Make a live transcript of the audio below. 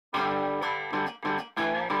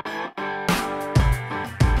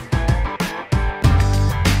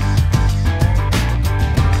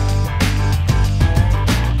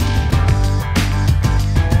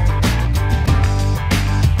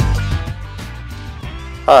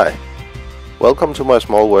Hi, welcome to my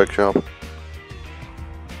small workshop.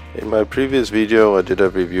 In my previous video I did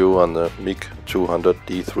a review on the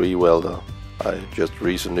MIG200D3 welder I just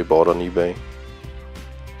recently bought on eBay.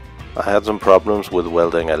 I had some problems with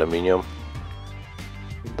welding aluminium.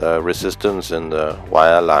 The resistance in the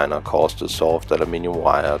wire liner caused the soft aluminium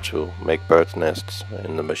wire to make bird nests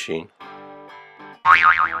in the machine.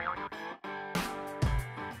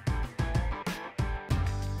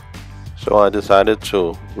 So I decided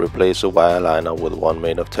to replace the wire liner with one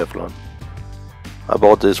made of teflon. I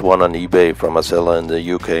bought this one on eBay from a seller in the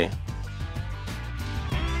UK.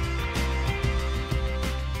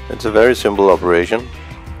 It's a very simple operation.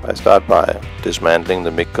 I start by dismantling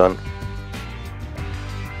the MIG gun.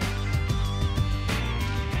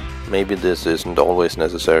 Maybe this isn't always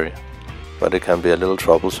necessary, but it can be a little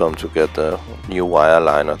troublesome to get the new wire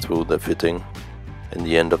liner through the fitting in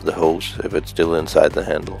the end of the hose if it's still inside the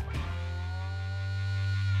handle.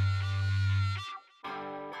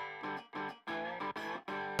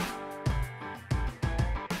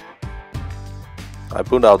 I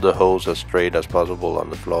put out the hose as straight as possible on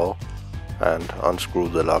the floor and unscrew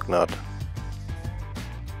the lock nut.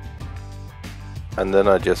 And then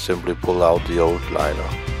I just simply pull out the old liner.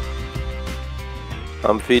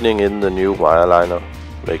 I'm feeding in the new wire liner,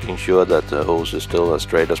 making sure that the hose is still as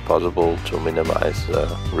straight as possible to minimize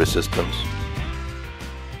resistance.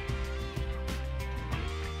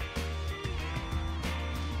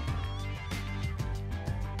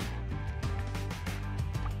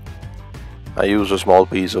 I use a small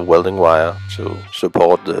piece of welding wire to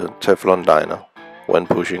support the teflon liner when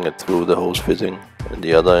pushing it through the hose fitting in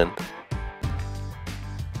the other end.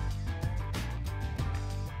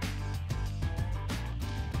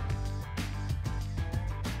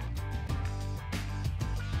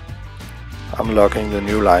 I'm locking the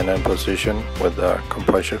new liner in position with the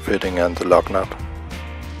compression fitting and the lock nut.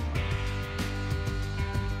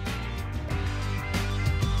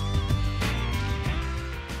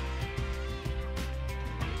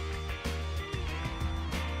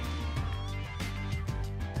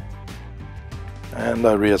 And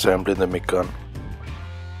I reassembled the MIG gun.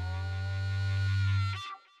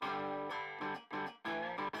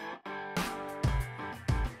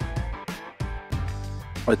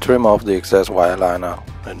 I trim off the excess wire liner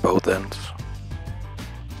in both ends.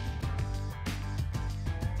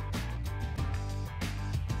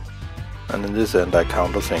 And in this end I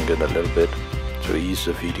countersink it a little bit to ease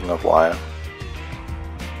the feeding of wire.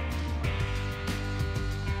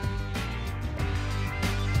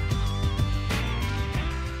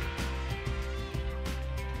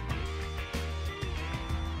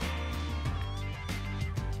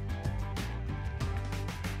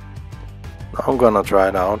 Now I'm gonna try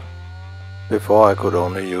it out. Before I could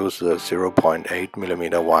only use the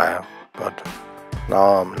 0.8mm wire, but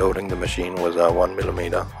now I'm loading the machine with a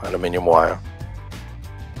 1mm aluminium wire.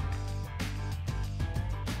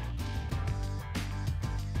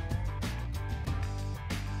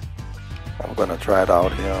 I'm gonna try it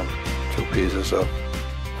out here on two pieces of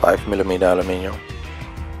 5mm aluminium.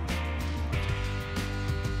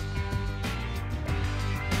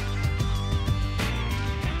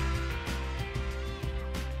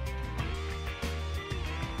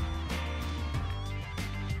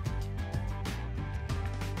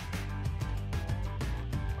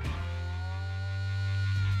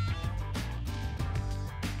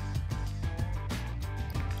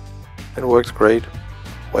 It works great,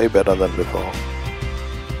 way better than before.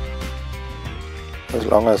 As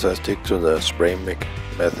long as I stick to the spray MIG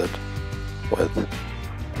method with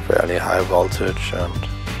fairly high voltage and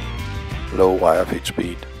low wire feed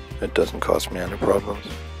speed, it doesn't cause me any problems.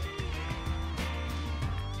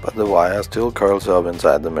 But the wire still curls up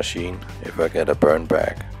inside the machine if I get a burn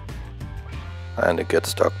back, and it gets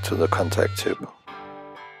stuck to the contact tip.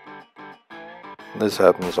 This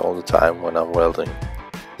happens all the time when I'm welding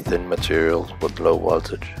thin materials with low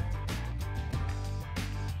voltage.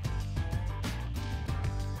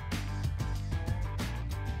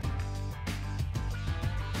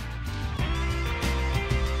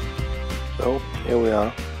 So here we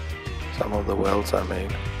are, some of the welds I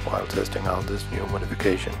made while testing out this new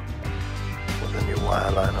modification with the new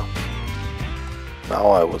wire liner. Now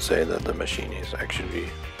I would say that the machine is actually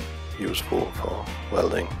useful for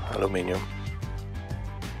welding aluminium.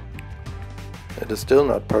 It is still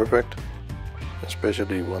not perfect,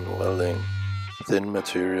 especially when welding thin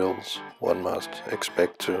materials. One must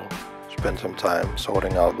expect to spend some time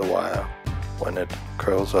sorting out the wire when it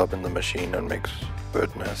curls up in the machine and makes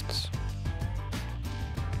bird nests.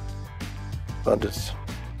 But it's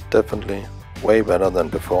definitely way better than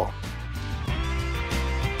before.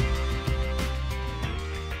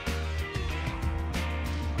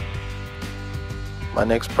 My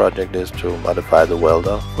next project is to modify the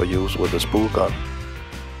welder for use with a spool gun.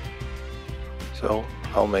 So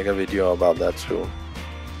I'll make a video about that soon,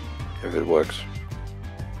 if it works.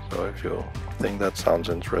 So if you think that sounds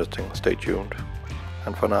interesting, stay tuned.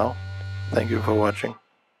 And for now, thank you for watching.